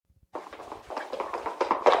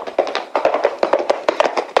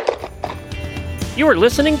You are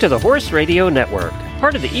listening to the Horse Radio Network,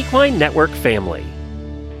 part of the Equine Network family.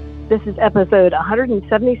 This is episode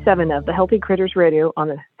 177 of the Healthy Critters Radio on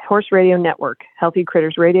the Horse Radio Network. Healthy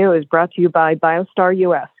Critters Radio is brought to you by BioStar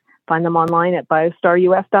US. Find them online at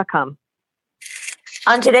biostarus.com.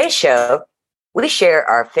 On today's show, we share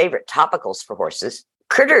our favorite topicals for horses.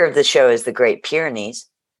 Critter of the show is the Great Pyrenees.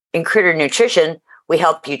 In Critter Nutrition, we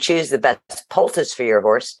help you choose the best poultice for your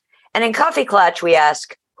horse. And in Coffee Clutch, we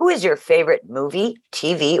ask, who is your favorite movie,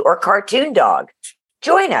 TV, or cartoon dog?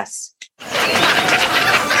 Join us.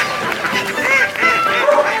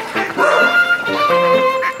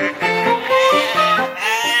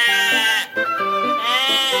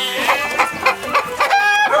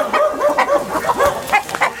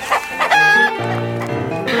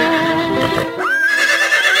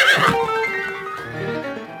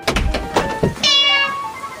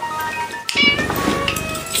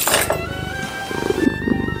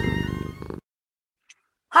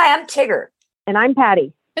 Hi, I'm Tigger. And I'm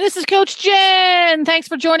Patty. And this is Coach Jen. Thanks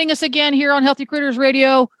for joining us again here on Healthy Critters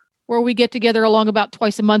Radio, where we get together along about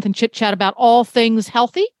twice a month and chit-chat about all things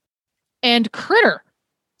healthy and critter.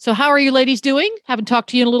 So how are you ladies doing? Haven't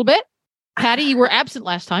talked to you in a little bit. Patty, you were absent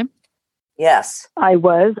last time. Yes. I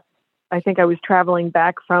was. I think I was traveling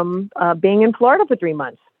back from being in Florida for 3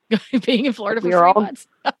 months. Being in Florida for 3 months.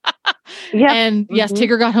 Yeah. And yes,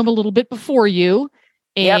 Tigger got home a little bit before you.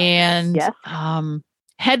 And yes.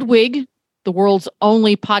 Hedwig, the world's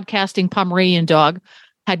only podcasting Pomeranian dog,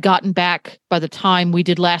 had gotten back by the time we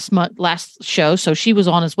did last show. So she was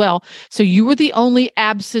on as well. So you were the only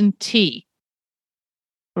absentee.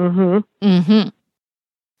 Mm-hmm.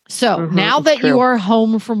 So now that you are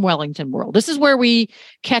home from Wellington World, this is where we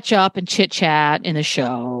catch up and chit chat in the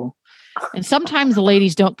show. And sometimes the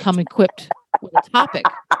ladies don't come equipped with a topic.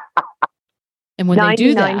 And when they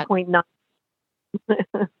do that,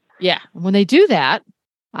 99.9. yeah, when they do that,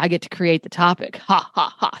 I get to create the topic. Ha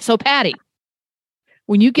ha ha. So Patty,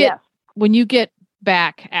 when you get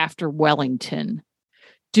back after Wellington,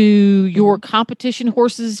 do your competition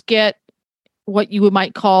horses get what you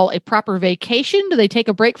might call a proper vacation? Do they take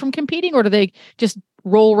a break from competing, or do they just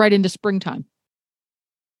roll right into springtime?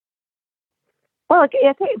 Well, I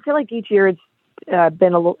feel like each year it's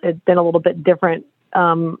been a little bit different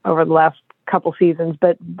over the last couple seasons,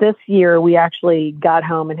 but this year we actually got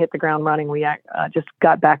home and hit the ground running. We just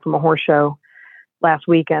got back from a horse show last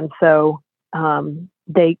weekend, so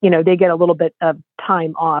they get a little bit of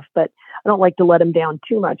time off, but I don't like to let them down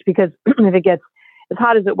too much, because if it gets as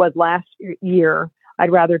hot as it was last year,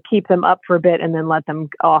 I'd rather keep them up for a bit and then let them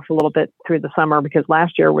off a little bit through the summer, because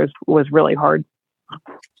last year was really hard.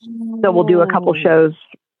 So we'll do a couple shows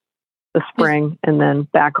this spring and then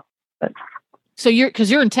back. So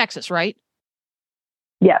you're in Texas, right?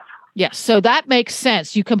 Yes. Yes. So that makes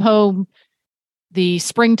sense. You come home, the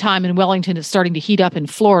springtime in Wellington is starting to heat up in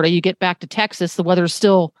Florida. You get back to Texas, the weather's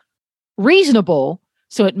still reasonable.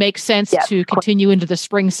 So it makes sense to continue into the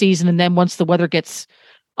spring season. And then once the weather gets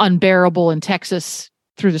unbearable in Texas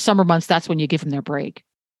through the summer months, that's when you give them their break.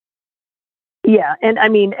 Yeah. And I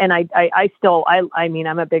mean, and I'm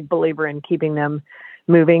a big believer in keeping them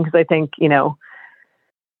moving, because I think,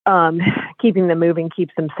 keeping them moving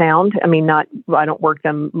keeps them sound. I mean, I don't work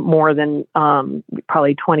them more than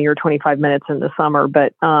probably 20 or 25 minutes in the summer,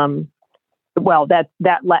 but that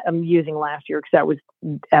I'm using last year, because that was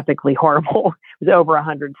epically horrible. It was over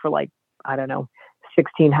 100 for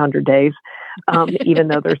 1,600 days, even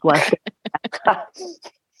though there's less.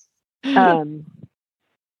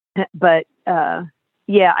 But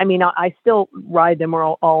yeah, I mean, I still ride them,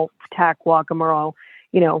 or I'll tack walk them, or I'll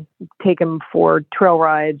take them for trail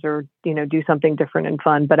rides, or, do something different and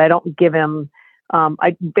fun. But I don't give them,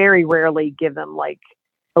 I very rarely give them like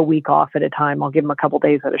a week off at a time. I'll give them a couple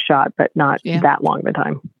days at a shot, but not that long of a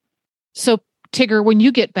time. So Tigger, when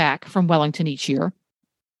you get back from Wellington each year,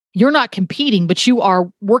 you're not competing, but you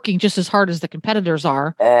are working just as hard as the competitors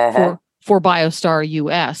are for BioStar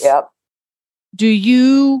US. Yep. Do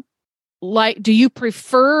you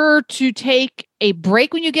prefer to take a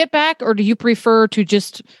break when you get back, or do you prefer to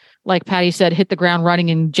just, like Patty said, hit the ground running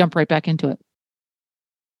and jump right back into it?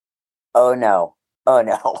 Oh no.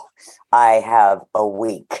 I have a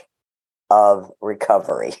week of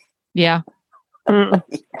recovery. Yeah.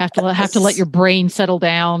 Have to let your brain settle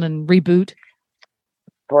down and reboot.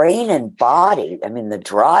 Brain and body. I mean, the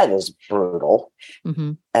drive is brutal.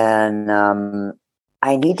 Mm-hmm. And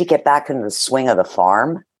I need to get back into the swing of the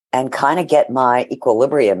farm and kind of get my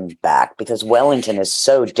equilibrium back, because Wellington is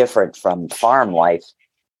so different from farm life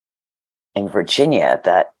in Virginia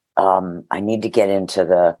that I need to get into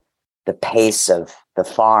the pace of the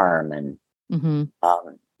farm and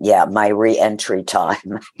my re-entry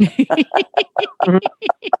time.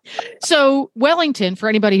 So Wellington, for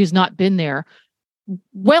anybody who's not been there,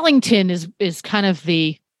 Wellington is kind of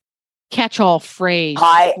the catch-all phrase.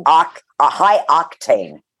 High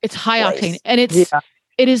octane. It's high place. octane, and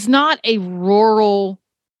it is not a rural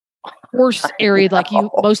horse area like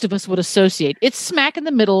most of us would associate. It's smack in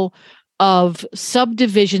the middle of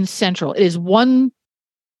Subdivision Central. It is one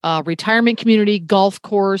retirement community, golf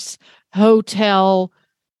course, hotel,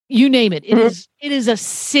 you name it. It is a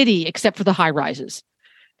city except for the high rises.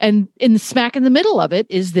 And in the smack in the middle of it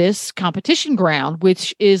is this competition ground,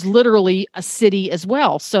 which is literally a city as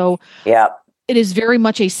well. So it is very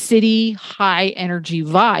much a city high energy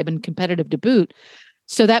vibe and competitive to boot.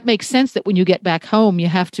 So that makes sense that when you get back home, you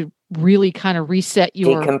have to really kind of reset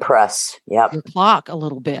your decompress your clock a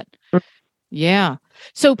little bit. Yeah.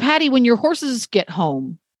 So Patty, when your horses get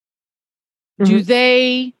home, do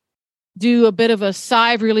they do a bit of a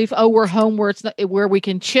sigh of relief? Oh, we're home where it's not, where we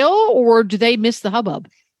can chill, or do they miss the hubbub?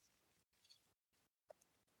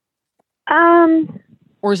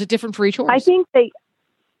 Or is it different for each horse? I think I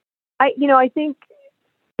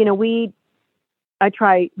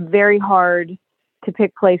try very hard to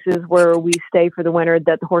pick places where we stay for the winter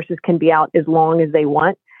that the horses can be out as long as they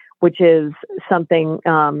want, which is something,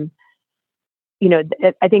 I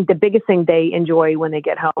think the biggest thing they enjoy when they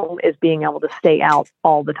get home is being able to stay out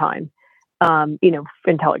all the time,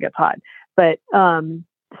 until it gets hot. But, I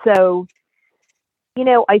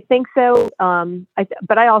think so.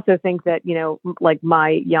 But I also think that, like my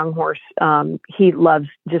young horse, he loves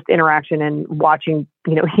just interaction and watching,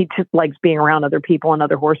 he just likes being around other people and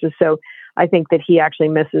other horses. So I think that he actually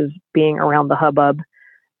misses being around the hubbub.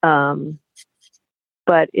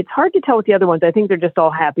 But it's hard to tell with the other ones. I think they're just all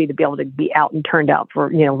happy to be able to be out and turned out for,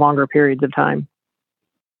 longer periods of time.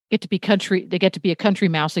 They get to be a country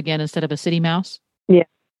mouse again instead of a city mouse. Yeah.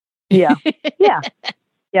 Yeah. Yeah.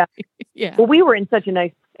 Yeah. Yeah. Well, we were in such a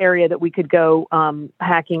nice area that we could go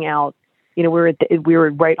hacking out. We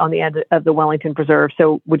were right on the end of the Wellington Preserve,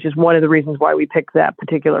 so which is one of the reasons why we picked that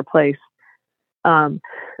particular place. So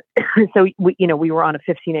we were on a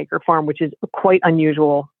 15-acre farm, which is quite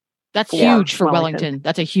unusual. That's huge for Wellington.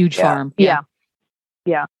 That's a huge farm. Yeah.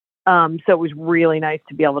 Yeah. So it was really nice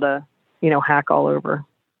to be able to, hack all over.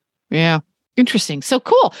 Yeah. Interesting. So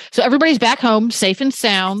cool. So everybody's back home, safe and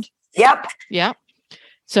sound. Yep. Yep.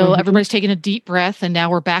 So everybody's taking a deep breath, and now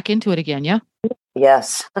we're back into it again. Yeah.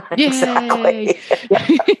 Yes. Exactly.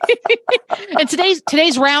 And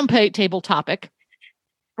today's round table topic,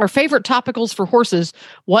 our favorite topicals for horses.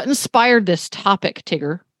 What inspired this topic,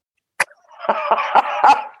 Tigger?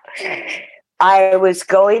 I was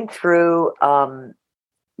going through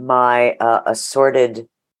my assorted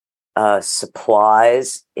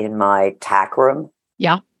supplies in my tack room.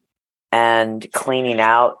 Yeah. And cleaning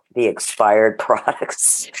out the expired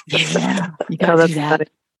products. Yeah. You gotta do that.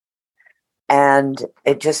 And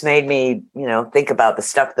it just made me, think about the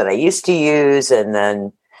stuff that I used to use. And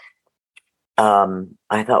then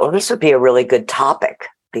I thought, well, this would be a really good topic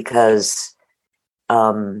because,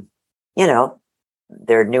 there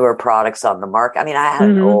are newer products on the market. I mean, I had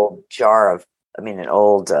an old jug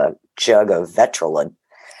of Vetrolin.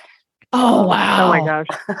 Oh, wow. Oh, my gosh.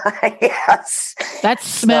 Yes. That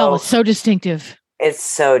smell is so distinctive. It's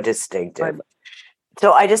so distinctive.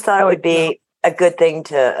 So I just thought it would be a good thing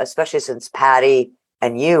to, especially since Patty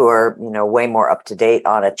and you are, way more up to date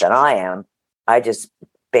on it than I am. I just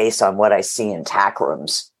base on what I see in tack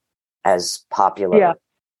rooms as popular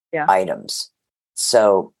items.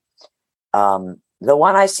 So the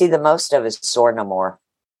one I see the most of is Soar No More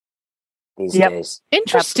these days.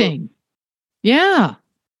 Interesting. Absolutely. Yeah.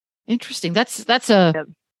 Interesting. That's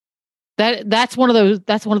one of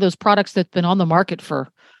those products that's been on the market for,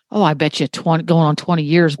 I bet you 20 going on 20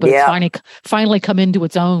 years, but it's finally come into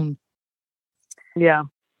its own. Yeah.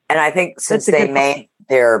 And I think since they made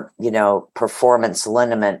their, performance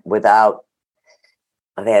liniment without,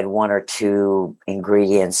 they had one or two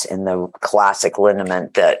ingredients in the classic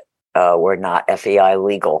liniment that were not FEI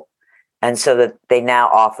legal. And so that they now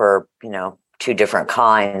offer, two different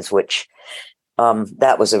kinds, which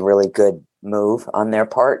that was a really good move on their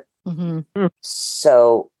part. Mm-hmm.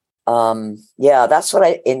 So, that's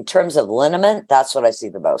what in terms of liniment, that's what I see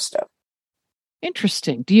the most of.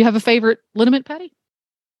 Interesting. Do you have a favorite liniment, Patty?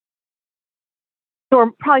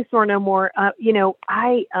 Probably Soar No More. I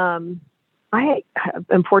am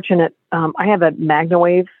fortunate. I have a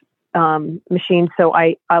MagnaWave machine, so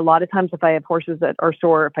I a lot of times if I have horses that are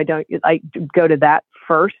sore, if I don't, I go to that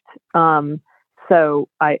first. So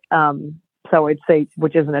So I'd say,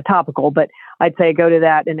 which isn't a topical, but I'd say go to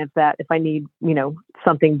that. And if I need,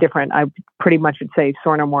 something different, I pretty much would say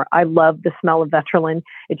Sornomore. I love the smell of Vetrolin.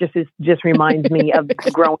 It just reminds me of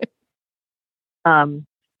growing.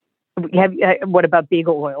 What about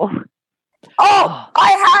beagle oil? Oh,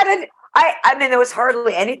 I had it. I mean, there was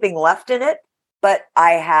hardly anything left in it, but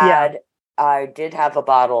I did have a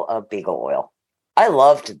bottle of beagle oil. I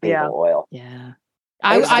loved beagle oil. Yeah.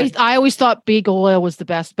 I always thought beagle oil was the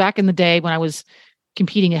best. Back in the day when I was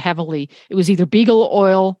competing heavily, it was either beagle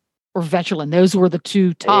oil or Vetrolin. Those were the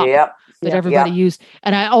two top that everybody used.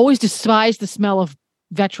 And I always despised the smell of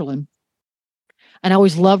Vetrolin. And I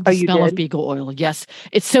always loved the smell of beagle oil. Yes.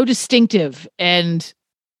 It's so distinctive. And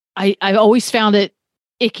I always found it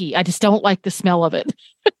icky. I just don't like the smell of it.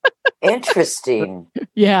 Interesting.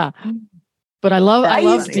 Yeah. But I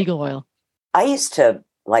love beagle oil. I used to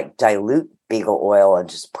dilute beagle oil and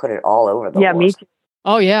just put it all over the horse. Me too.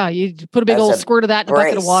 Oh yeah. You put a big old squirt of that in a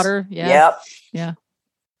bucket of water. Yeah. Yep. Yeah.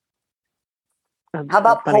 How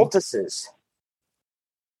about poultices?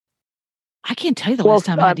 I can't tell you the last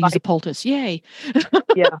time I had to use a poultice. Yay.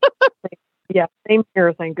 Yeah. Same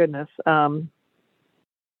here. Thank goodness. But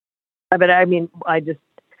I mean, I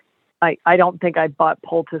don't think I bought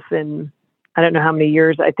poultice in, I don't know how many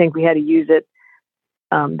years. I think we had to use it.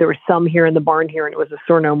 There was some here in the barn here, and it was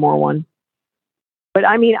a Sornomore one. But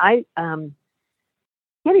I mean, I can't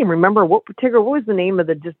even remember what was the name of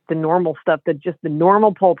the normal stuff, the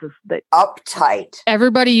normal poultice that Uptight.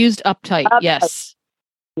 Everybody used Uptight. Yes.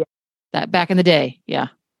 Yeah. That back in the day. Yeah.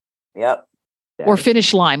 Yep. Or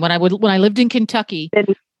Finish Line. When I lived in Kentucky,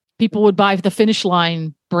 people would buy the Finish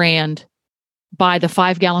Line brand by the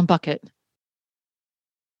 5-gallon bucket.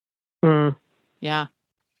 Yeah.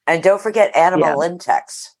 And don't forget Animal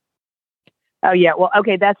Lintex. Oh yeah. Well,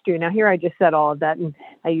 okay. That's true. Now here I just said all of that, and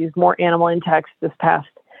I used more Animal Lintex this past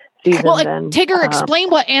season. Well, Tigger, explain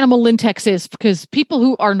what Animal Lintex is, because people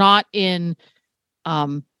who are not in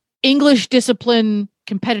English discipline,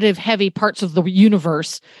 competitive, heavy parts of the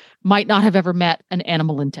universe might not have ever met an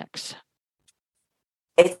Animal Lintex.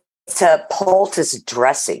 It's a poultice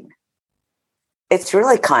dressing. It's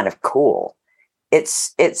really kind of cool.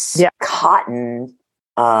 It's cotton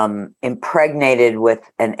impregnated with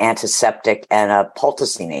an antiseptic and a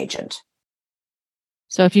poulticing agent.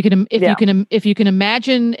 So if you can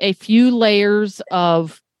imagine a few layers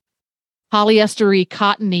of polyestery,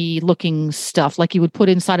 cottony looking stuff like you would put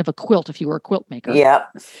inside of a quilt if you were a quilt maker. Yeah.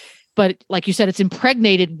 But like you said, it's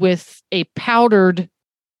impregnated with a powdered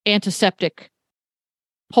antiseptic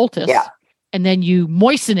poultice. Yeah. And then you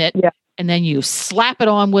moisten it. Yeah. And then you slap it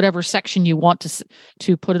on whatever section you want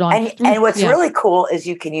to put it on. And what's really cool is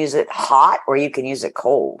you can use it hot or you can use it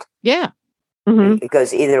cold. Yeah. Mm-hmm. It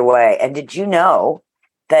goes either way. And did you know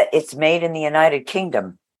that it's made in the United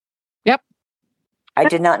Kingdom? Yep. I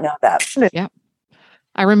did not know that. Yep.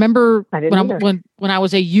 I remember when I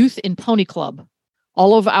was a youth in Pony Club,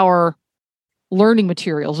 all of our learning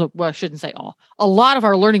materials, well, I shouldn't say all, a lot of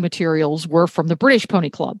our learning materials were from the British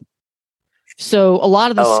Pony Club. So a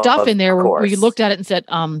lot of the stuff in there, we looked at it and said,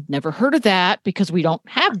 never heard of that because we don't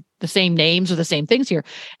have the same names or the same things here.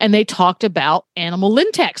 And they talked about Animal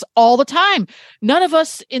Lintex all the time. None of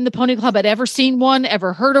us in the Pony Club had ever seen one,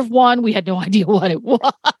 ever heard of one. We had no idea what it was.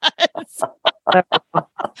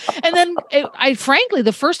 And then frankly,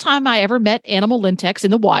 the first time I ever met Animal Lintex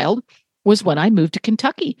in the wild was when I moved to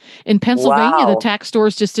Kentucky. In Pennsylvania, the tack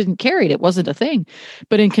stores just didn't carry it. It wasn't a thing.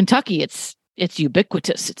 But in Kentucky, it's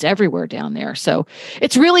ubiquitous. It's everywhere down there. So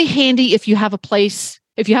it's really handy if you have a horse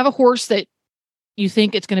that you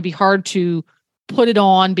think it's going to be hard to put it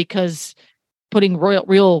on, because putting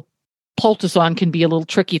real poultice on can be a little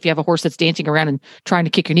tricky if you have a horse that's dancing around and trying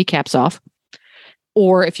to kick your kneecaps off.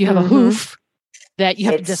 Or if you have a hoof that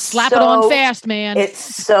you have to just slap it on fast, man.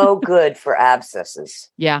 It's so good for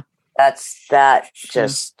abscesses. Yeah. That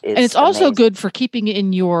just is. And it's also good for keeping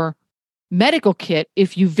in your medical kit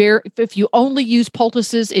if you only use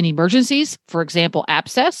poultices in emergencies, for example,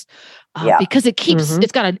 abscess, because it keeps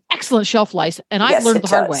it's got an excellent shelf life. And I've learned the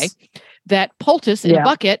hard way that poultice in a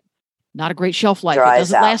bucket, not a great shelf life. It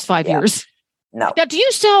doesn't last 5 years. No. Now, do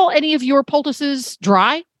you sell any of your poultices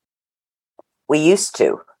dry? We used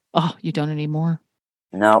to. Oh, you don't anymore?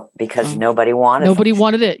 No, because nobody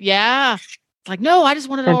wanted it. Yeah. It's like, no, I just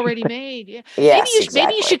want it already made. Yeah. Yes,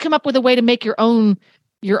 Maybe you should come up with a way to make your own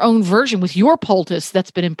version with your poultice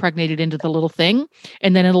that's been impregnated into the little thing,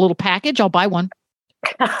 and then in a little package. I'll buy one.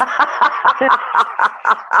 You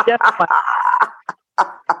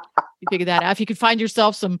figure that out. If you could find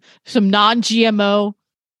yourself some non-GMO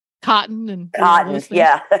cotton and Cotton,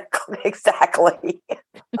 yeah, exactly.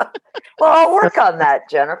 Well, I'll work on that,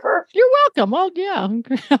 Jennifer. You're welcome. Well, yeah,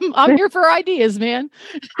 I'm here for ideas, man.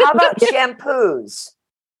 How about shampoos?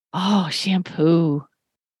 Oh, shampoo.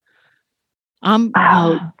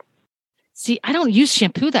 See, I don't use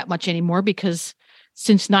shampoo that much anymore because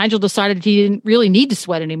since Nigel decided he didn't really need to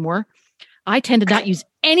sweat anymore, I tend to not use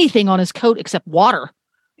anything on his coat except water.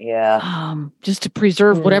 Yeah. Just to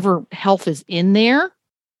preserve whatever health is in there.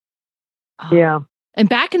 Yeah. And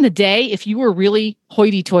back in the day, if you were really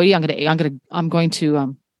hoity-toity, I'm going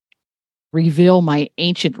to reveal my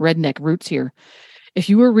ancient redneck roots here. If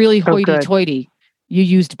you were really hoity-toity, you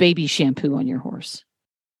used baby shampoo on your horse.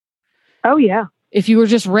 Oh yeah. If you were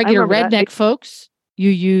just regular redneck folks, you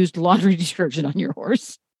used laundry detergent on your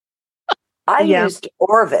horse. I used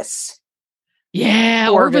Orvis. Yeah,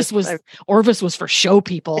 Orvis was for show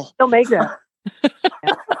people. Still make that.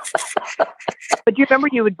 But you remember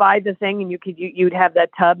you would buy the thing and you'd have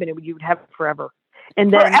that tub and you would have it forever.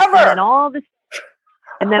 And then all of a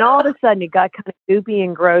sudden it got kind of goopy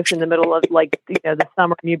and gross in the middle of the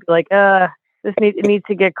summer, and you'd be like, it needs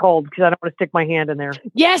to get cold because I don't want to stick my hand in there.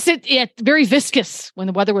 Yes, it's very viscous when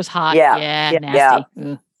the weather was hot. Yeah,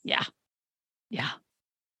 nasty. Yeah.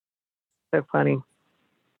 So funny.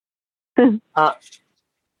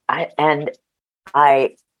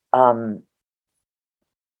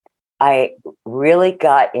 I really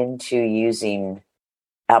got into using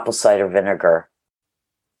apple cider vinegar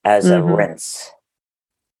as a rinse.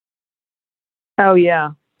 Oh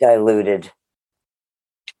yeah. Diluted.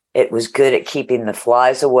 It was good at keeping the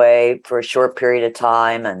flies away for a short period of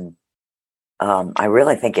time, and I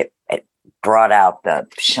really think it brought out the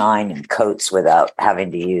shine in coats without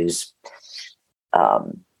having to use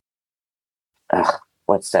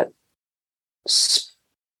what's that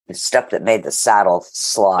stuff that made the saddle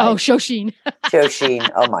slide? Oh, Shoshine. Shoshine.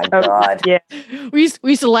 Oh my God. Yeah. We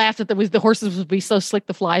used to laugh that the horses would be so slick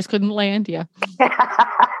the flies couldn't land. Yeah.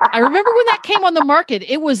 I remember when that came on the market.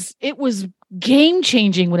 It was game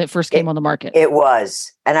changing when it first came on the market. It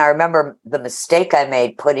was. And I remember the mistake I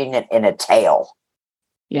made putting it in a tail.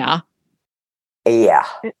 Yeah. Yeah.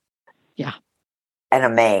 Yeah. And a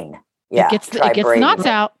mane. Yeah. It gets the knots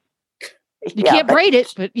out. You can't braid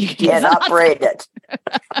it, but you cannot braid it.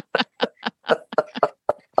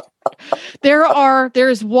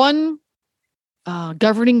 There's one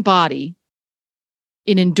governing body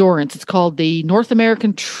in endurance. It's called the North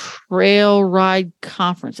American Trail Ride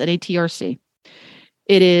Conference at ATRC.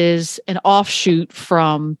 It is an offshoot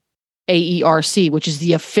from AERC, which is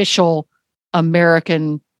the official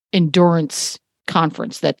American endurance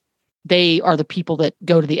conference, that they are the people that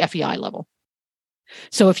go to the FEI level.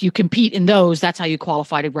 So if you compete in those, that's how you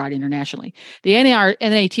qualify to ride internationally. The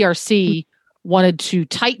NATRC wanted to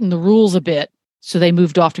tighten the rules a bit, so they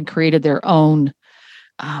moved off and created their own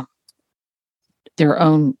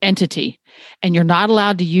entity. And you're not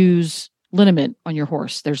allowed to use liniment on your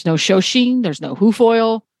horse. There's no Shoshine, there's no hoof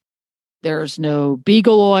oil, there's no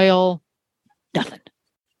beagle oil, nothing.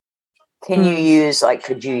 Can you use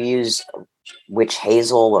could you use witch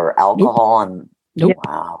hazel or alcohol? Nope.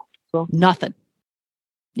 Wow. Nothing.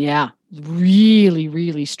 Yeah, really,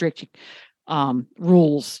 really strict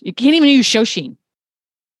rules. You can't even use Shoshine,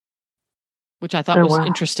 which I thought was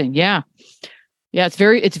interesting. Yeah, it's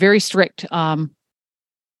very strict. And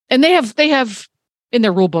they have in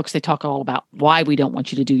their rule books, they talk all about why we don't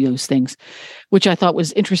want you to do those things, which I thought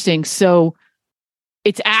was interesting. So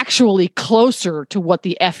it's actually closer to what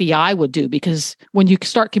the FEI would do, because when you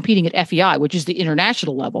start competing at FEI, which is the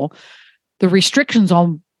international level, the restrictions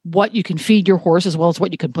on what you can feed your horse as well as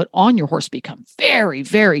what you can put on your horse become very,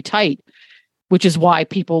 very tight, which is why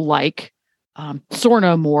people like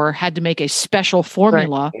Sorno had to make a special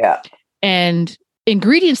formula. Right. Yeah. And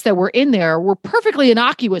ingredients that were in there were perfectly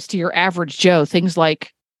innocuous to your average Joe. Things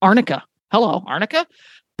like arnica. Hello, arnica.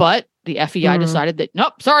 But the FEI decided that,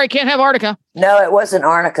 nope, sorry, can't have arnica. No, it wasn't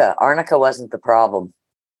arnica. Arnica wasn't the problem.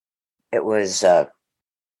 It was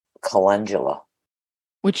calendula.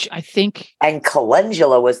 Which I think... And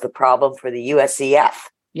calendula was the problem for the USEF.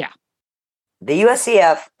 Yeah. The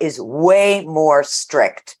USEF is way more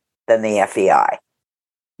strict than the FEI.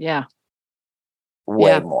 Yeah.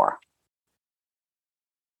 Way more.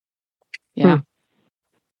 Yeah.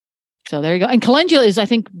 So there you go. And calendula is, I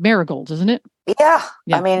think, marigolds, isn't it? Yeah.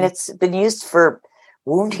 I mean, it's been used for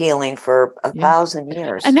wound healing for 1,000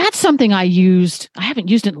 years. And that's something I used. I haven't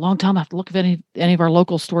used it in a long time. I have to look if any of our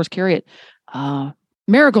local stores carry it.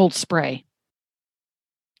 Marigold spray.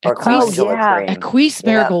 Equines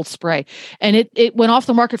marigold spray. And it went off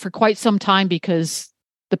the market for quite some time because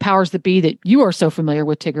the powers that be that you are so familiar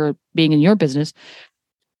with, Tigger, being in your business,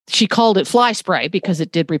 she called it fly spray because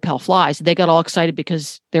it did repel flies. They got all excited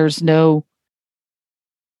because there's no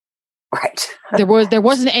right. there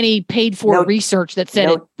wasn't any paid for research that said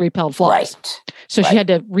it repelled flies. Right. So she had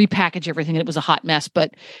to repackage everything, and it was a hot mess.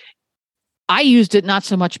 But I used it not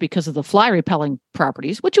so much because of the fly repelling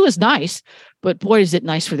properties, which was nice, but boy, is it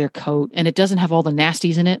nice for their coat, and it doesn't have all the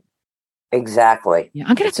nasties in it. Exactly. Yeah,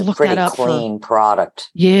 I'm gonna have to look that up. Clean product.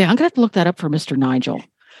 Yeah, I'm gonna have to look that up for Mr. Nigel,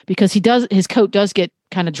 because his coat does get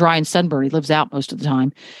kind of dry and sunburned. He lives out most of the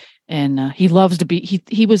time, and he loves to be.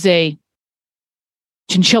 He was a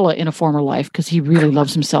chinchilla in a former life because he really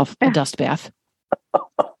loves himself a dust bath.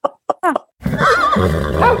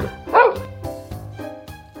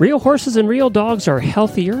 Real horses and real dogs are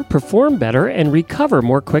healthier, perform better, and recover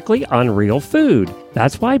more quickly on real food.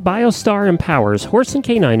 That's why BioStar empowers horse and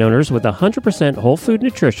canine owners with 100% whole food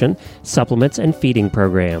nutrition, supplements, and feeding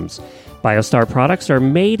programs. BioStar products are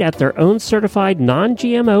made at their own certified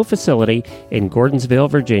non-GMO facility in Gordonsville,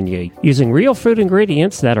 Virginia, using real food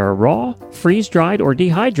ingredients that are raw, freeze-dried, or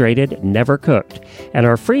dehydrated, never cooked, and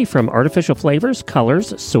are free from artificial flavors,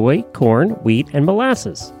 colors, soy, corn, wheat, and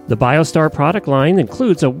molasses. The BioStar product line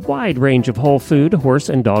includes a wide range of whole food, horse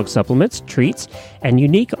and dog supplements, treats, and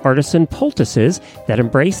unique artisan poultices that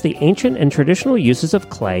embrace the ancient and traditional uses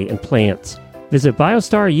of clay and plants. Visit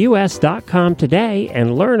biostarus.com today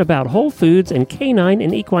and learn about whole foods and canine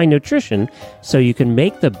and equine nutrition so you can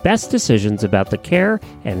make the best decisions about the care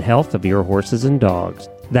and health of your horses and dogs.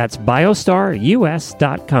 That's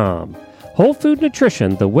biostarus.com. Whole food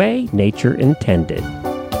nutrition the way nature intended.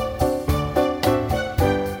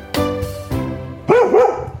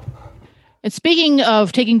 And speaking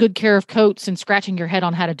of taking good care of coats and scratching your head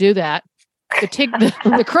on how to do that,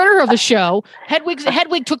 the critter of the show,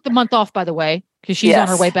 Hedwig took the month off, by the way, because she's on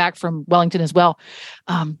her way back from Wellington as well.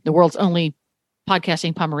 The world's only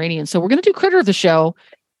podcasting Pomeranian. So we're going to do critter of the show.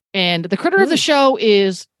 And the critter of the show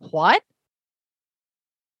is what?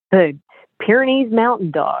 The Pyrenees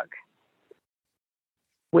Mountain Dog,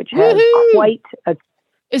 which has quite a...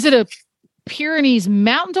 Is it a Pyrenees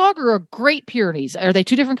Mountain Dog or a Great Pyrenees? Are they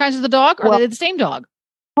two different kinds of the dog? Or are they the same dog?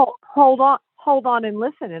 Hold on and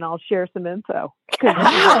listen, and I'll share some info.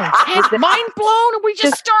 Wow, it's mind blown, and we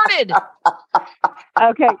just started.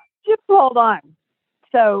 Okay, just hold on.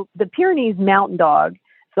 So the Pyrenees Mountain Dog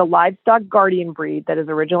is a livestock guardian breed that is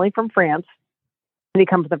originally from France. And it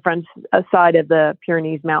comes from the French side of the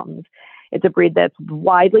Pyrenees Mountains. It's a breed that's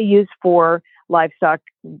widely used for livestock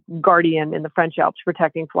guardian in the French Alps,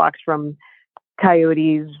 protecting flocks from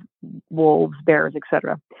coyotes, wolves, bears,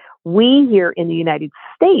 etc. We here in the United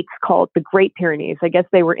States call it the Great Pyrenees. I guess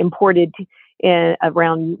they were imported in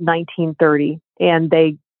around 1930, and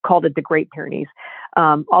they called it the Great Pyrenees,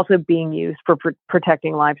 also being used for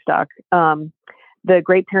protecting livestock. The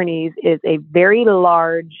Great Pyrenees is a very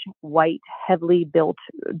large, white, heavily built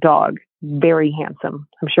dog, very handsome.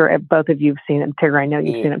 I'm sure both of you have seen him. Tigger, I know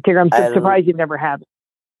you've seen him. Tigger, I'm surprised you've never had him.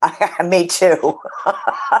 Me too.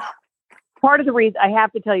 Part of the reason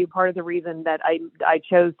that I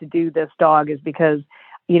chose to do this dog is because,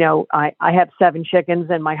 I have 7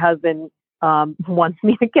 chickens, and my husband wants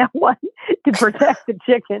me to get one to protect the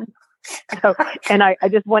chickens. So, and I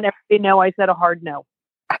just want everybody to know I said a hard no.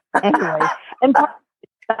 Anyway, and not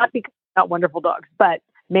because they're not wonderful dogs, but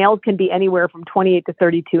males can be anywhere from 28 to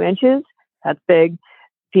 32 inches. That's big.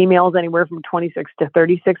 Females anywhere from 26 to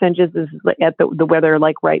 36 inches. This is at the where they're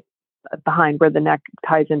like right behind where the neck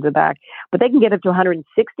ties into the back, but they can get up to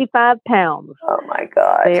 165 pounds. Oh my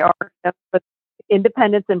God. They are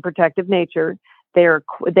independence and protective nature. They are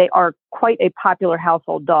quite a popular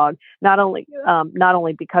household dog, not only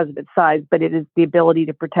because of its size, but it is the ability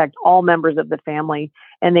to protect all members of the family,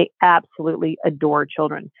 and they absolutely adore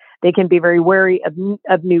children. They can be very wary of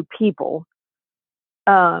new people,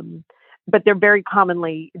 but they're very common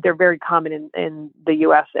in the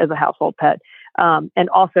U.S. as a household pet, and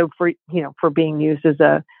also for being used as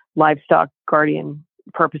a livestock guardian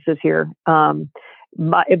purposes here.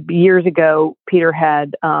 Years ago, Peter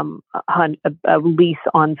had a lease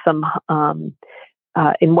on some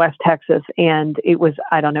in West Texas, and it was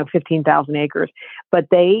 15,000 acres. But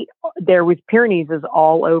there was Pyrenees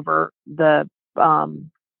all over the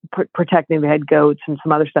protecting the head goats and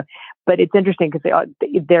some other stuff. But it's interesting because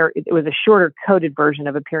it was a shorter coated version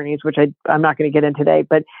of a Pyrenees, which I'm not going to get into today.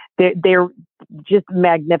 But they're just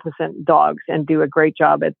magnificent dogs and do a great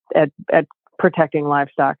job at protecting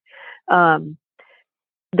livestock.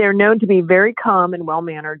 They're known to be very calm and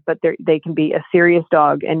well-mannered, but they can be a serious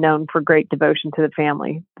dog and known for great devotion to the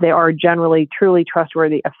family. They are generally truly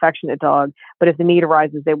trustworthy, affectionate dog, but if the need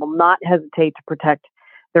arises, they will not hesitate to protect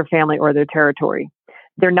their family or their territory.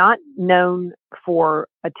 They're not known for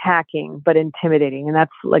attacking, but intimidating. And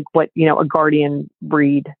that's like what, a guardian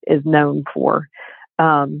breed is known for.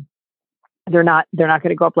 They're not going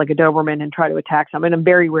to go up like a Doberman and try to attack someone in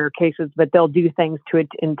very rare cases, but they'll do things to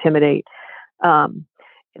intimidate.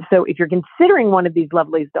 So if you're considering one of these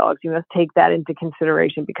Lovelace dogs, you must take that into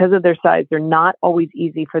consideration. Because of their size, they're not always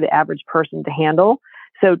easy for the average person to handle.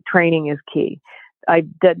 So training is key. I've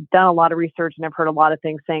done a lot of research, and I've heard a lot of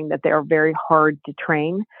things saying that they are very hard to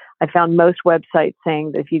train. I found most websites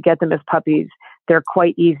saying that if you get them as puppies, they're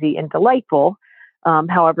quite easy and delightful.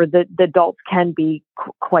 However, the adults can be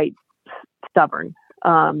quite stubborn.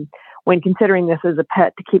 When considering this as a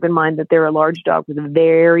pet, to keep in mind that they're a large dog with a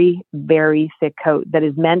very, very thick coat that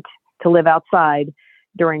is meant to live outside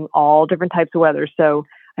during all different types of weather. So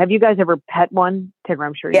have you guys ever pet one? Tigger,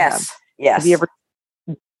 I'm sure you have. Yes. Have you ever,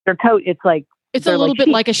 their coat, it's a little bit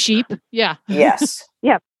like a sheep. Yeah. Yes.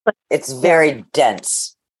 Yeah. It's very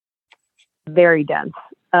dense. Very dense.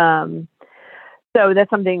 So that's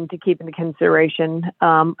something to keep into consideration.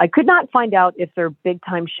 I could not find out if they're big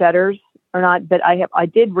time shedders or not, but I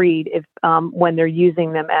did read if when they're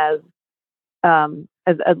using them as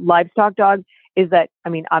a livestock dog, is that,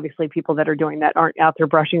 obviously people that are doing that aren't out there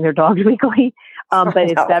brushing their dogs weekly, but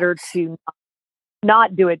it's better to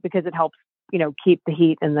not do it because it helps, keep the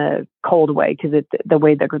heat and the cold away, because the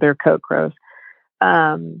way that their coat grows.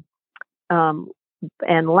 And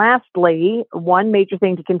lastly, one major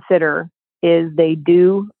thing to consider is they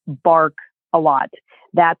do bark a lot.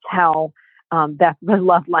 That's how, that's the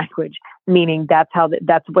love language, meaning that's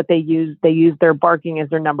what they use. They use their barking as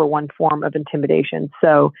their number one form of intimidation.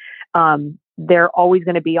 So they're always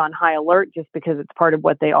going to be on high alert just because it's part of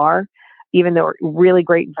what they are, even though they're really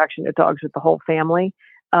great affectionate dogs with the whole family.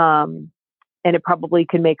 And it probably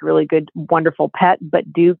could make a really good, wonderful pet,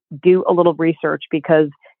 but do a little research,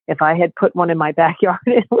 because if I had put one in my backyard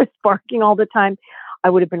and it was barking all the time,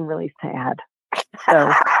 I would have been really sad.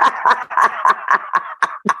 So.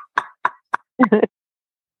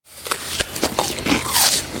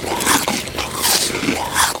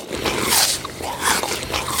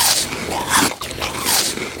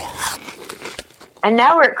 And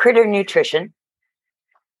now we're at Critter Nutrition.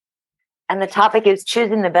 And the topic is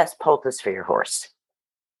choosing the best poultice for your horse.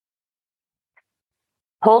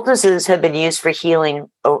 Poultices have been used for healing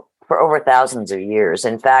for over thousands of years.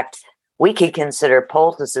 In fact, we could consider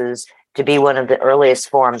poultices to be one of the earliest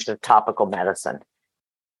forms of topical medicine.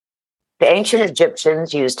 The ancient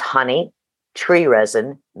Egyptians used honey, tree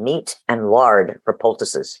resin, meat, and lard for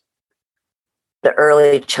poultices. The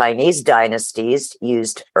early Chinese dynasties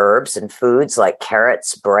used herbs and foods like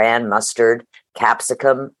carrots, bran, mustard,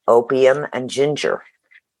 capsicum, opium, and ginger.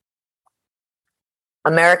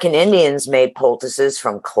 American Indians made poultices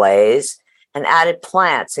from clays and added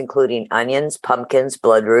plants, including onions, pumpkins,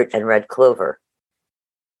 bloodroot, and red clover.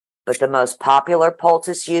 But the most popular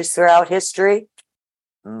poultice used throughout history?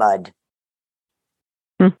 Mud.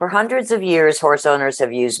 For hundreds of years, horse owners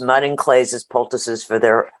have used mud and clays as poultices for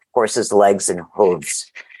their horses' legs and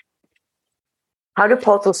hooves. How do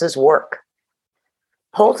poultices work?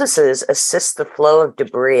 Poultices assist the flow of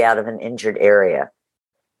debris out of an injured area,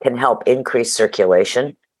 can help increase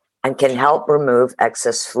circulation, and can help remove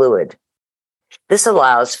excess fluid. This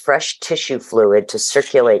allows fresh tissue fluid to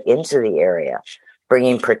circulate into the area,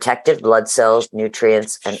 bringing protective blood cells,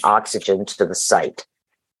 nutrients, and oxygen to the site.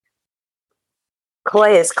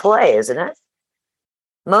 Clay is clay, isn't it?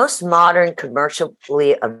 Most modern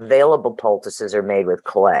commercially available poultices are made with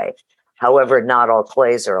clay. However, not all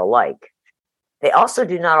clays are alike. They also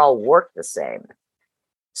do not all work the same.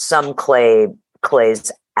 Some clays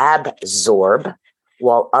absorb,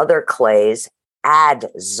 while other clays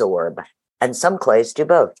adsorb, and some clays do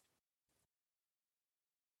both.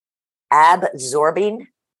 Absorbing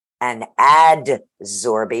and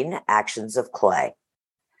adsorbing actions of clay.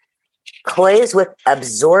 Clays with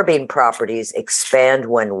absorbing properties expand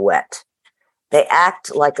when wet. They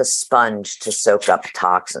act like a sponge to soak up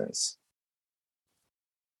toxins.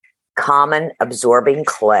 Common absorbing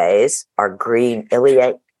clays are green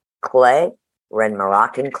iliate clay, red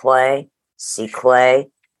Moroccan clay, sea clay,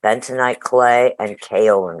 bentonite clay, and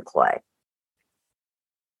kaolin clay.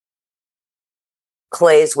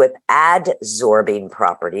 Clays with adsorbing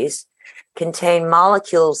properties contain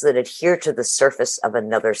molecules that adhere to the surface of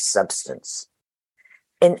another substance.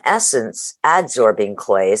 In essence, adsorbing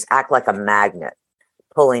clays act like a magnet,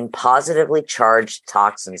 pulling positively charged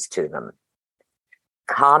toxins to them.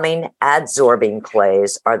 Common adsorbing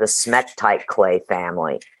clays are the smectite clay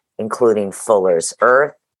family, including Fuller's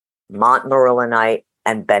Earth, Montmorillonite,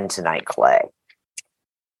 and bentonite clay.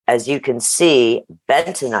 As you can see,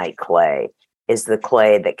 bentonite clay is the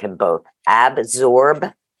clay that can both absorb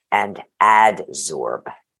and adsorb.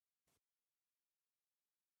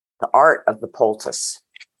 The art of the poultice.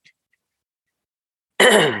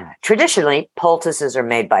 Traditionally, poultices are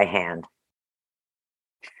made by hand.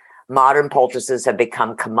 Modern poultices have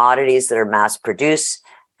become commodities that are mass-produced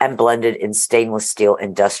and blended in stainless steel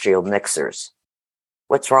industrial mixers.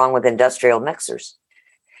 What's wrong with industrial mixers?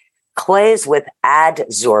 Clays with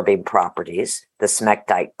adsorbing properties, the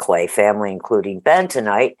smectite clay family, including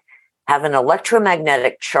bentonite, have an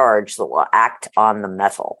electromagnetic charge that will act on the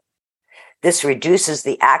metal. This reduces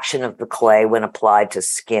the action of the clay when applied to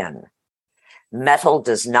skin. Metal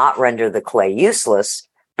does not render the clay useless,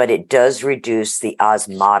 but it does reduce the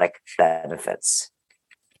osmotic benefits.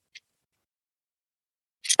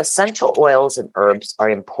 Essential oils and herbs are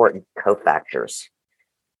important cofactors.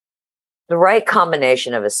 The right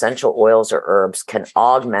combination of essential oils or herbs can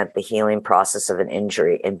augment the healing process of an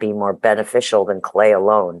injury and be more beneficial than clay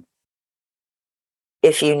alone.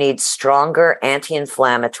 If you need stronger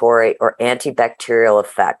anti-inflammatory or antibacterial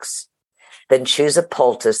effects, then choose a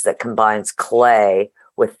poultice that combines clay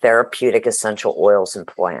with therapeutic essential oils and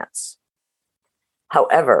plants.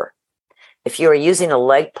 However, if you are using a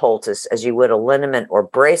leg poultice as you would a liniment or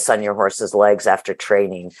brace on your horse's legs after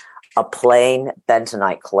training, a plain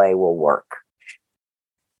bentonite clay will work.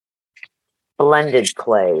 Blended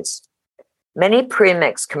clays. Many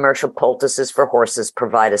premixed commercial poultices for horses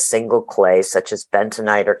provide a single clay, such as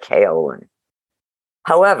bentonite or kaolin.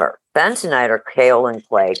 However, bentonite or kaolin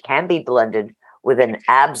clay can be blended with an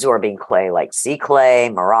absorbing clay like sea clay,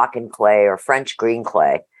 Moroccan clay, or French green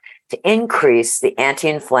clay to increase the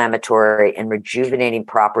anti-inflammatory and rejuvenating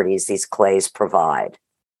properties these clays provide.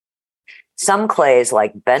 Some clays,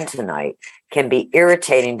 like bentonite, can be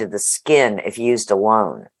irritating to the skin if used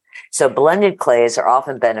alone, so blended clays are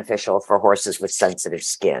often beneficial for horses with sensitive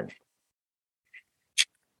skin.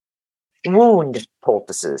 Wound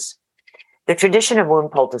poultices. The tradition of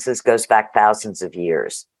wound poultices goes back thousands of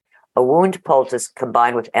years. A wound poultice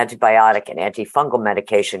combined with antibiotic and antifungal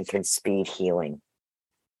medication can speed healing.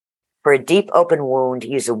 For a deep open wound,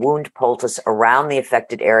 use a wound poultice around the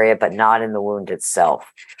affected area, but not in the wound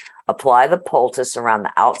itself. Apply the poultice around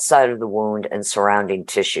the outside of the wound and surrounding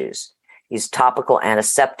tissues. Use topical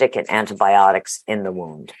antiseptic and antibiotics in the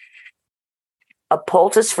wound. A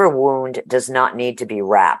poultice for wound does not need to be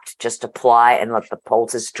wrapped. Just apply and let the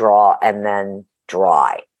poultice draw and then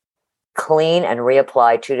dry. Clean and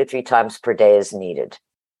reapply 2 to 3 times per day as needed.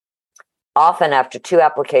 Often after 2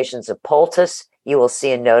 applications of poultice, you will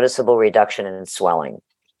see a noticeable reduction in swelling.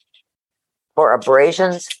 For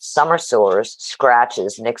abrasions, summer sores,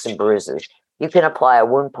 scratches, nicks, and bruises, you can apply a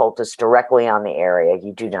wound poultice directly on the area.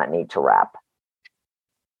 You do not need to wrap.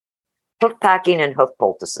 Hoof packing and hoof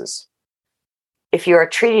poultices. If you are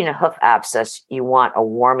treating a hoof abscess, you want a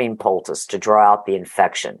warming poultice to draw out the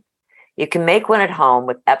infection. You can make one at home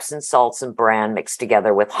with Epsom salts and bran mixed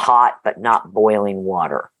together with hot but not boiling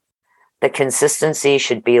water. The consistency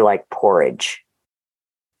should be like porridge.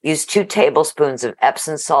 Use 2 tablespoons of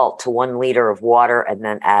Epsom salt to 1 liter of water and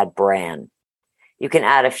then add bran. You can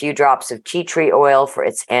add a few drops of tea tree oil for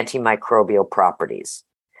its antimicrobial properties.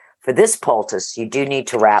 For this poultice, you do need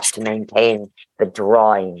to wrap to maintain the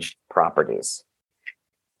drawing properties.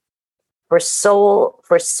 For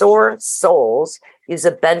sore soles, use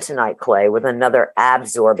a bentonite clay with another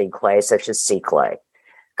absorbing clay such as sea clay.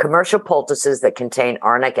 Commercial poultices that contain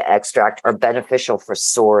arnica extract are beneficial for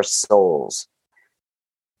sore soles.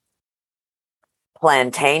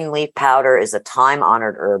 Plantain leaf powder is a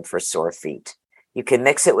time-honored herb for sore feet. You can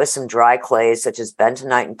mix it with some dry clays such as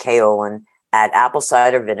bentonite and kaolin, add apple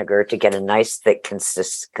cider vinegar to get a nice thick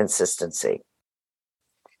consistency.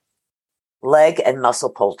 Leg and muscle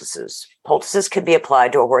poultices. Poultices can be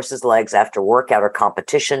applied to a horse's legs after workout or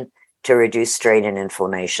competition to reduce strain and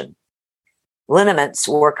inflammation. Liniments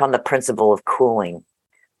work on the principle of cooling.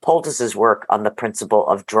 Poultices work on the principle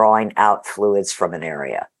of drawing out fluids from an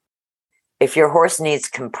area. If your horse needs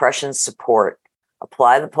compression support,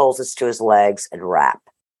 apply the poultice to his legs and wrap.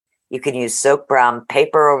 You can use soaked brown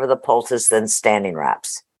paper over the poultice, then standing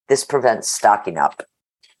wraps. This prevents stocking up.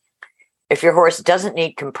 If your horse doesn't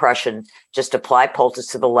need compression, just apply poultice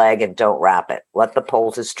to the leg and don't wrap it. Let the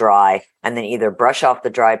poultice dry and then either brush off the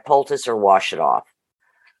dried poultice or wash it off.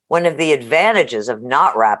 One of the advantages of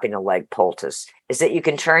not wrapping a leg poultice is that you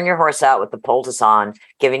can turn your horse out with the poultice on,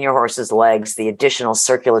 giving your horse's legs the additional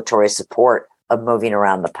circulatory support of moving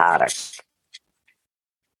around the paddock.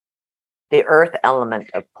 The earth element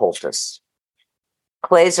of poultice.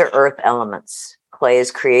 Clays are earth elements. Clay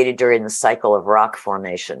is created during the cycle of rock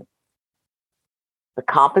formation. The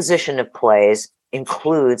composition of clays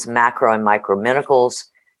includes macro and micro minerals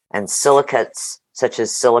and silicates such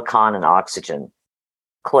as silicon and oxygen.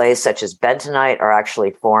 Clays such as bentonite are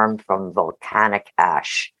actually formed from volcanic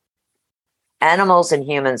ash. Animals and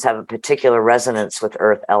humans have a particular resonance with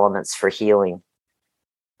earth elements for healing.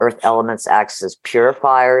 Earth elements act as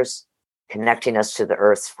purifiers, connecting us to the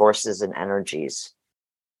earth's forces and energies.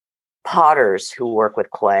 Potters who work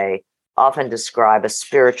with clay often describe a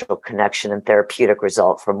spiritual connection and therapeutic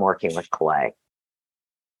result from working with clay.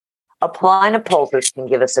 Applying a poultice can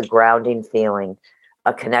give us a grounding feeling,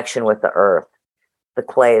 a connection with the earth. The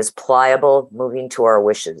clay is pliable, moving to our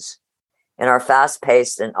wishes. In our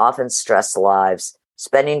fast-paced and often stressed lives,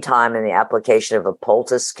 spending time in the application of a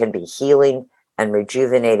poultice can be healing and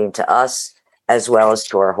rejuvenating to us as well as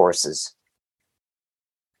to our horses.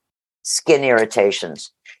 Skin irritations.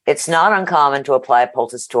 It's not uncommon to apply a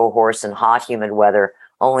poultice to a horse in hot, humid weather,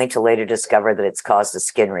 only to later discover that it's caused a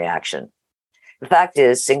skin reaction. The fact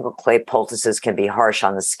is, single clay poultices can be harsh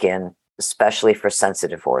on the skin, especially for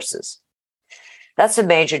sensitive horses. That's a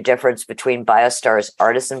major difference between BioStar's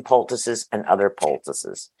artisan poultices and other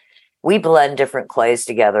poultices. We blend different clays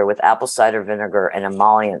together with apple cider vinegar and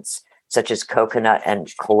emollients, such as coconut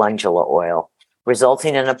and calendula oil,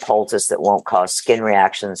 resulting in a poultice that won't cause skin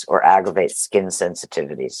reactions or aggravate skin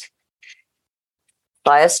sensitivities.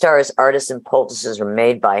 BioStar's artisan poultices are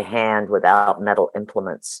made by hand without metal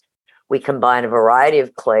implements. We combine a variety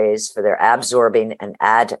of clays for their absorbing and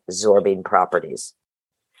adsorbing properties.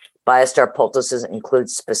 BioStar poultices include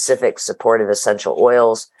specific supportive essential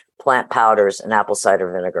oils, plant powders, and apple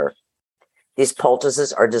cider vinegar. These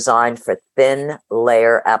poultices are designed for thin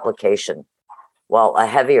layer application. While a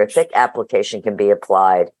heavy or thick application can be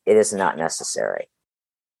applied, it is not necessary.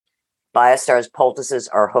 BioStar's poultices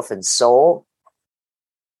are hoof and sole,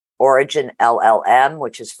 Origin LLM,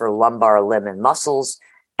 which is for lumbar, limb, and muscles,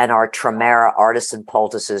 and our Tremera artisan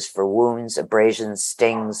poultices for wounds, abrasions,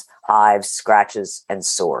 stings, hives, scratches, and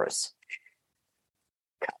sores.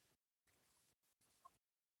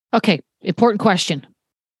 Okay, important question.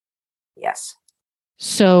 Yes.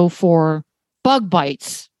 So for bug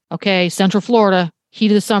bites, okay, Central Florida, heat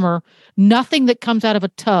of the summer, nothing that comes out of a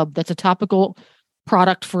tub that's a topical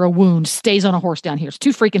product for a wound stays on a horse down here. It's too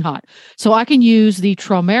freaking hot. So I can use the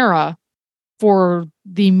Tremera for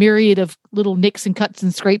the myriad of little nicks and cuts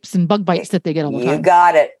and scrapes and bug bites that they get all the time. You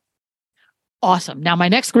got it. Awesome. Now, my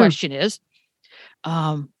next question is,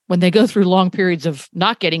 when they go through long periods of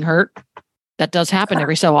not getting hurt, that does happen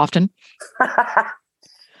every so often.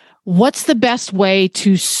 What's the best way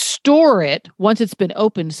to store it once it's been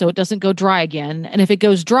opened so it doesn't go dry again? And if it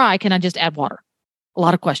goes dry, can I just add water? A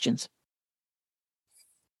lot of questions.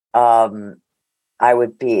 I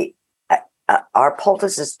would be... our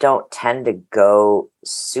poultices don't tend to go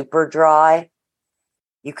super dry.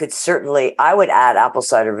 You could certainly, I would add apple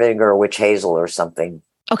cider vinegar or witch hazel or something.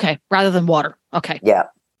 Okay, rather than water. Okay. Yeah.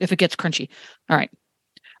 If it gets crunchy. All right.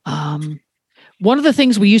 One of the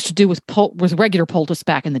things we used to do with regular poultice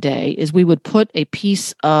back in the day is we would put a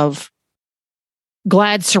piece of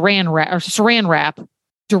Glad saran wrap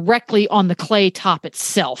directly on the clay top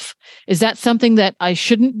itself. Is that something that I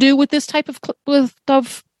shouldn't do with this type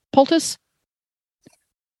of poultice?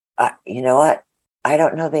 You know what? I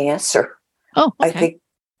don't know the answer. Oh, okay.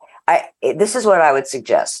 I think this is what I would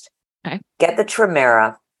suggest. Okay. Get the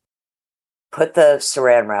Tremera, put the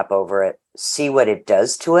saran wrap over it, see what it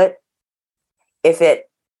does to it. If it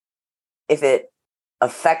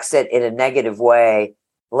affects it in a negative way,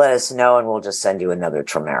 let us know and we'll just send you another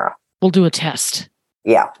Tremera. We'll do a test.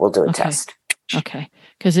 Yeah, we'll do a test. Okay.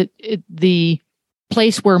 Because the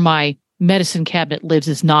place where my medicine cabinet lives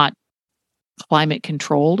is not climate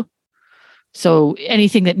controlled. So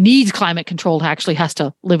anything that needs climate controlled actually has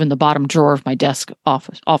to live in the bottom drawer of my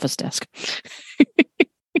office desk.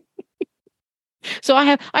 So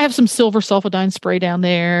I have some silver sulfidine spray down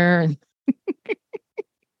there. And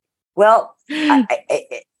well,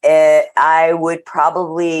 I would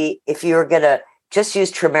probably, if you were going to just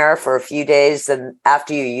use Tremera for a few days, then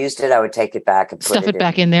after you used it, I would take it back and stuff it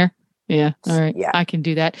back in there. Yeah. All right. Yeah. I can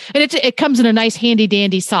do that. And it comes in a nice handy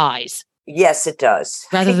dandy size. Yes, it does.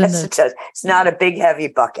 Rather than it does. It's not a big, heavy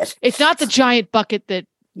bucket. It's not the giant bucket that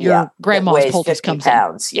your grandma's poultice comes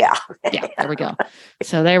pounds. in. Yeah. There we go.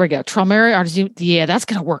 So there we go. Tremera. Yeah, that's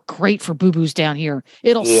going to work great for boo-boos down here.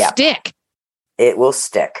 It'll stick. It will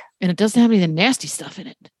stick. And it doesn't have any of the nasty stuff in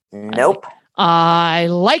it. Nope. I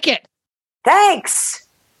like it. Thanks.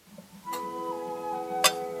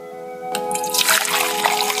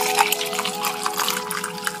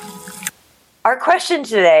 Our question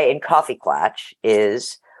today in Coffee Clatch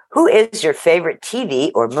is, who is your favorite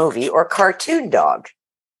TV or movie or cartoon dog?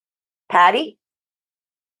 Patty,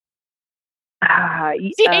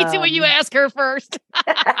 She hates it when you ask her first.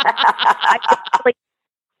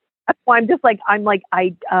 I'm just like,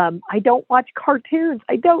 I don't watch cartoons.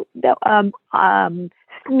 I don't know.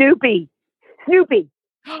 Snoopy.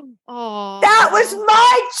 Oh, that was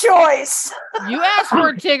my choice. You asked for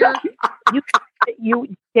it, Tigger. you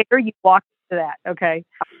Tigger, you walked into that. Okay.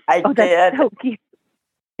 I did. That's so cute.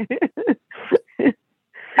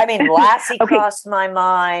 I mean, Lassie crossed my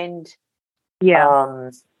mind.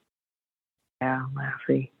 Yeah. Yeah,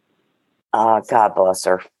 Lassie. God bless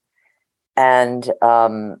her. And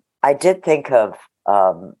I did think of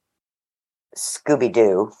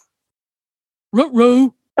Scooby-Doo.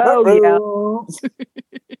 Ruh-roh. Oh, yeah.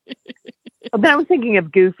 Then I was thinking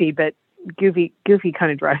of Goofy, but Goofy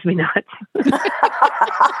kind of drives me nuts.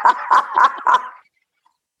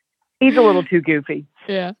 He's a little too goofy.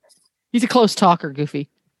 Yeah. He's a close talker, Goofy.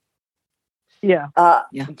 Yeah.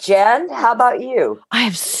 Jen, how about you? I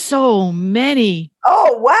have so many.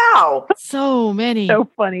 Oh, wow. So many. So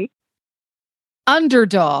funny.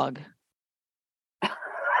 Underdog.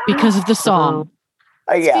 Because of the song.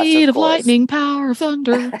 Yes, Speed of course. lightning, power of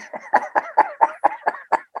thunder.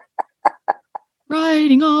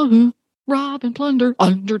 Riding on rob and plunder.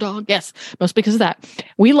 Underdog. Yes, most because of that.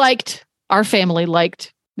 Our family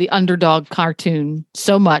liked the Underdog cartoon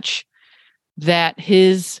so much that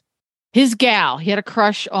his gal, he had a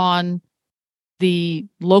crush on the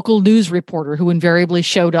local news reporter who invariably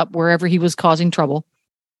showed up wherever he was causing trouble.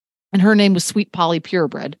 And her name was Sweet Polly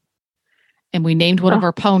Purebred. And we named one of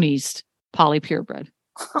our ponies Polly Purebred.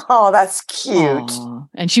 Oh, that's cute. Aww.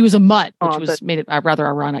 And she was a mutt, which made it rather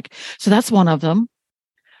ironic. So that's one of them.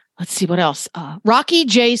 Let's see what else. Rocket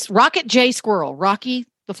J Squirrel. Rocky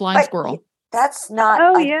the Flying Squirrel. That's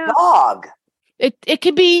not a dog. It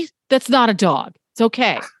could be. That's not a dog. It's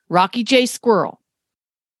okay. Rocky J Squirrel.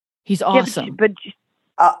 He's awesome. But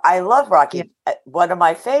I love Rocky. Yeah. One of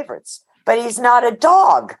my favorites. But he's not a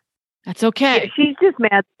dog. That's okay. Yeah, she's just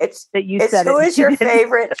mad that you said it. Who is your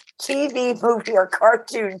favorite TV, movie, or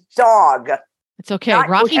cartoon dog? It's okay.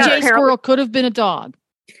 Rocky J Squirrel could have been a dog.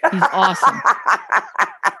 He's awesome.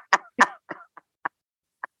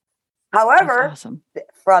 However,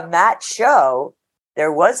 from that show,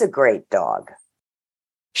 there was a great dog.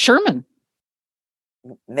 Sherman.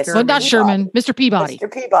 Not Sherman. Mr. Peabody.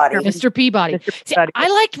 Mr. Peabody. Mr. Peabody. See, I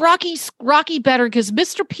liked Rocky better because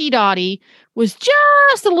Mr. Peabody was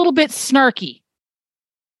just a little bit snarky.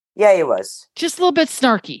 Yeah, he was. Just a little bit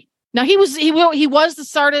snarky. Now he was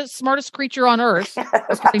the smartest creature on earth,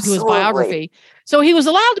 according to his biography. So he was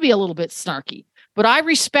allowed to be a little bit snarky. But I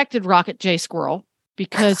respected Rocket J Squirrel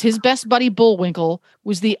because his best buddy Bullwinkle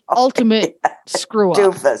was the ultimate screw up.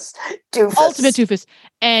 Doofus. Ultimate doofus.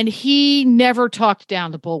 And he never talked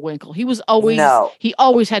down to Bullwinkle. He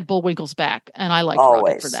always had Bullwinkle's back. And I liked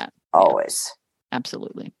Rocket for that. Always. Yeah.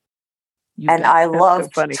 Absolutely. I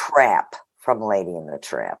loved Tramp from Lady and the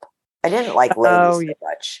Tramp. I didn't like Lady so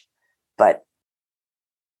much, but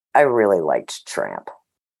I really liked Tramp.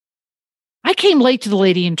 I came late to the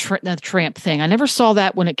Lady and the Tramp thing. I never saw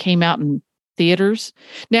that when it came out in theaters.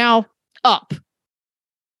 Now, Up.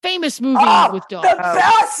 Famous movie with dogs. The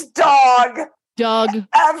best dog. Doug.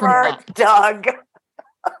 Ever. From Up. Doug.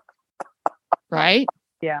 Right?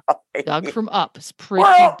 Yeah. Doug from Up is pretty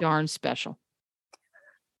darn special.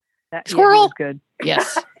 Squirrel. Good.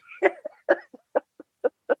 Yes.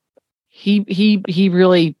 He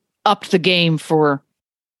really upped the game for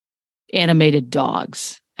animated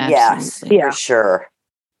dogs. Absolutely. Yes, for sure.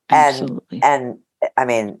 Absolutely. And I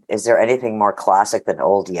mean, is there anything more classic than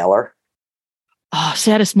Old Yeller? Oh,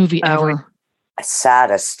 saddest movie ever.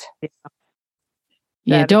 Saddest.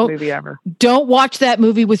 Yeah, movie ever. Don't watch that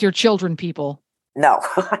movie with your children, people. No.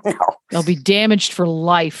 They'll be damaged for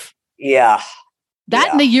life. Yeah.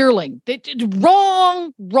 And The Yearling.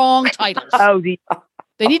 Wrong titles.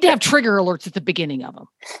 They need to have trigger alerts at the beginning of them.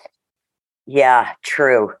 Yeah,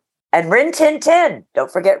 true. And Rin Tin Tin.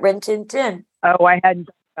 Don't forget Rin Tin Tin. Oh, I hadn't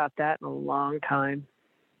thought about that in a long time.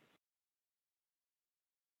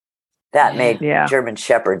 That made German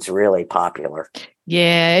Shepherds really popular.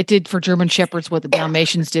 Yeah, it did for German Shepherds what the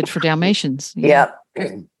Dalmatians did for Dalmatians. Yeah.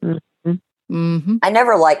 Mm-hmm. I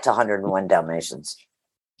never liked 101 Dalmatians.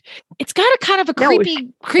 It's got a kind of a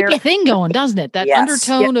creepy thing going, doesn't it? That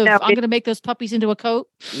undertone of I'm going to make those puppies into a coat.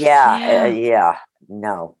 Yeah.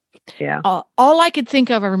 No. Yeah. All I could think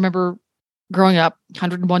of, I remember growing up,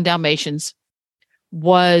 101 Dalmatians,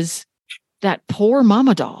 was that poor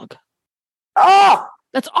mama dog. Oh!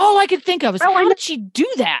 That's all I could think of. Is how did she do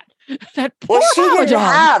that? That poor mama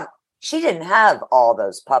dog. She didn't have all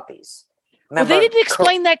those puppies. Well, they didn't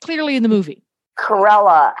explain that clearly in the movie.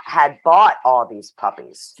 Corella had bought all these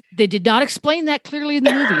puppies. They did not explain that clearly in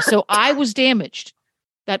the movie, so I was damaged.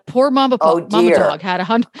 That poor mama dog had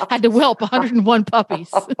to whelp 101 puppies.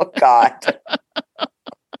 Oh God,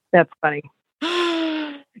 That's funny.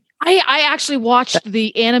 I actually watched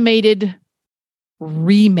the animated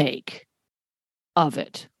remake of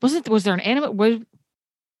it. Was there an animated?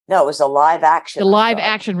 No, it was a live action. The live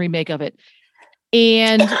action remake of it,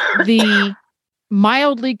 and the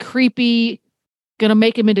mildly creepy, gonna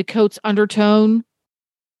make him into Coates undertone.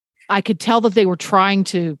 I could tell that they were trying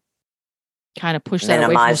to kind of push that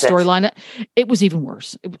Minimize away from the storyline. It was even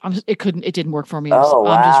worse. It didn't work for me. Oh,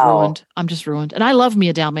 wow. I'm just ruined. I'm just ruined. And I love me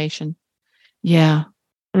a Dalmatian. Yeah.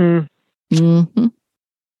 Mm-hmm.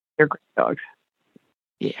 They're great dogs.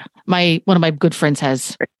 Yeah. One of my good friends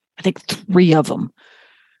has, I think, 3 of them.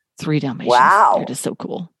 3 Dalmatians. Wow. They're just so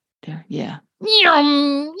cool. Yeah.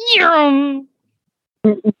 Yum, yum.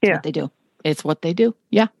 Yeah. That's what they do. It's what they do.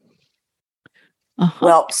 Yeah. Uh-huh.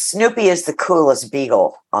 Well, Snoopy is the coolest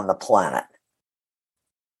beagle on the planet.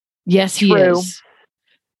 Yes, he is.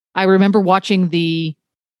 I remember watching the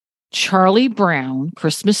Charlie Brown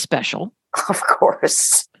Christmas special. Of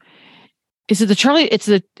course. Is it the Charlie? Is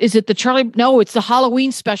it the Charlie? No, it's the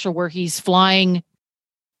Halloween special where he's flying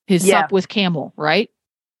his sup with Camel, right?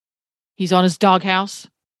 He's on his doghouse.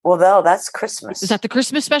 Well, no, that's Christmas. Is that the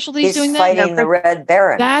Christmas special that he's doing? He's fighting the Red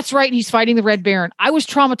Baron. That's right. He's fighting the Red Baron. I was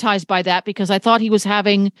traumatized by that because I thought he was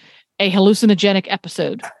having a hallucinogenic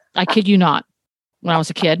episode. I kid you not. When I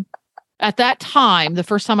was a kid, at that time, the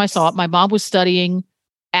first time I saw it, my mom was studying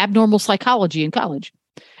abnormal psychology in college,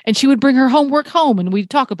 and she would bring her homework home, and we'd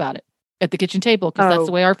talk about it at the kitchen table because that's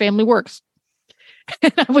the way our family works.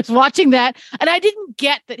 And I was watching that, and I didn't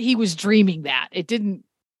get that he was dreaming that. It didn't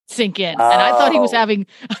sink in. And I thought he was having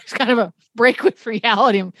kind of a break with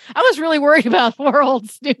reality. I was really worried about poor old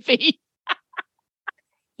Snoopy.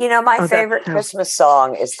 You know, my favorite Christmas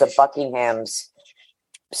song is the Buckingham's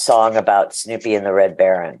song about Snoopy and the Red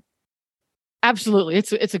Baron. Absolutely.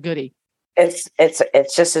 It's a goodie. It's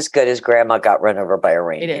just as good as Grandma Got Run Over by a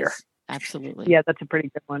Reindeer. It is. Absolutely. Yeah, that's a pretty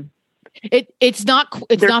good one. It's not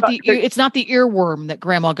the earworm that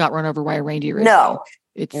Grandma Got Run Over by a Reindeer. No.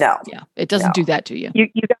 It doesn't do that to you.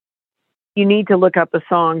 You need to look up a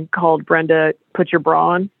song called Brenda, Put Your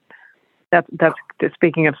Bra On. That's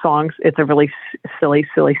speaking of songs, it's a really silly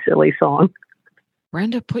song.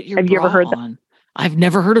 Brenda, Put Your Bra On. Have you ever heard that? I've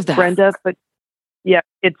never heard of that. Brenda,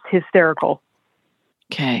 it's hysterical.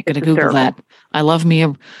 Okay, gonna Google that. I love me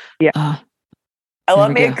a I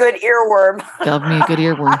love me a good earworm. Love me a good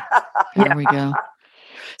earworm. There we go.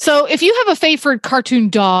 So if you have a favorite cartoon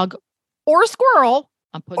dog or squirrel,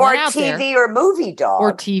 I'm putting it out there. Or TV or movie dog.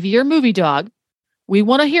 Or TV or movie dog. We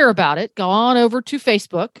want to hear about it. Go on over to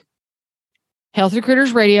Facebook. Healthy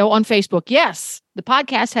Critters Radio on Facebook. Yes, the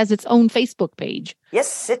podcast has its own Facebook page.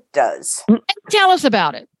 Yes, it does. And tell us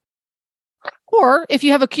about it. Or if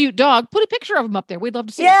you have a cute dog, put a picture of him up there. We'd love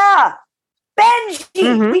to see it. Yeah. Benji.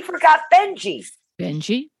 Mm-hmm. We forgot Benji.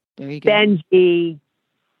 Benji. There you go. Benji.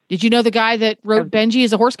 Did you know the guy that wrote Benji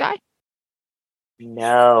is a horse guy?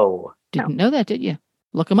 No. Didn't know that, did you?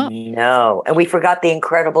 Look him up. No. And we forgot The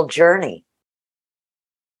Incredible Journey.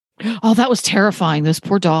 Oh, that was terrifying. Those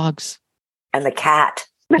poor dogs. And the cat.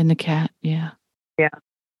 And the cat, yeah. Yeah.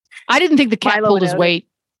 I didn't think the cat pulled his weight.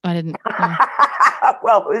 I didn't.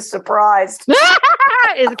 Well, who's surprised?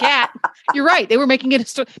 It's a cat. You're right. They were making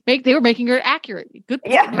it accurate. Good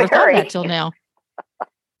point. Yeah, Never thought of that till now.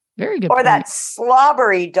 Very good. Or point. that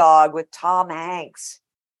slobbery dog with Tom Hanks.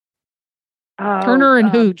 Turner and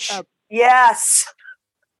Hooch. Yes.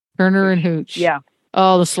 Turner and Hooch. Yeah.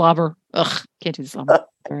 Oh, the slobber. Ugh, can't do the slobber.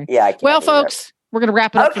 Sorry. Yeah. I can't well, folks, we're going to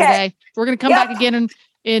wrap it up for today. We're going to come back again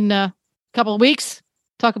in a couple of weeks.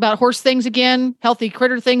 Talk about horse things again, healthy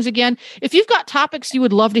critter things again. If you've got topics you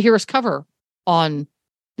would love to hear us cover on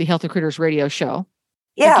the Healthy Critters Radio Show.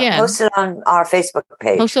 Yeah, post it on our Facebook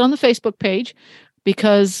page. Post it on the Facebook page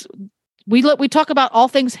because we talk about all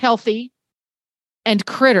things healthy and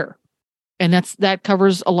critter. And that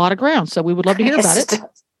covers a lot of ground. So we would love to hear about it.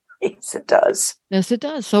 Yes, it does. Yes, it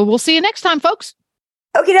does. So we'll see you next time, folks.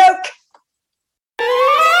 Okie doke.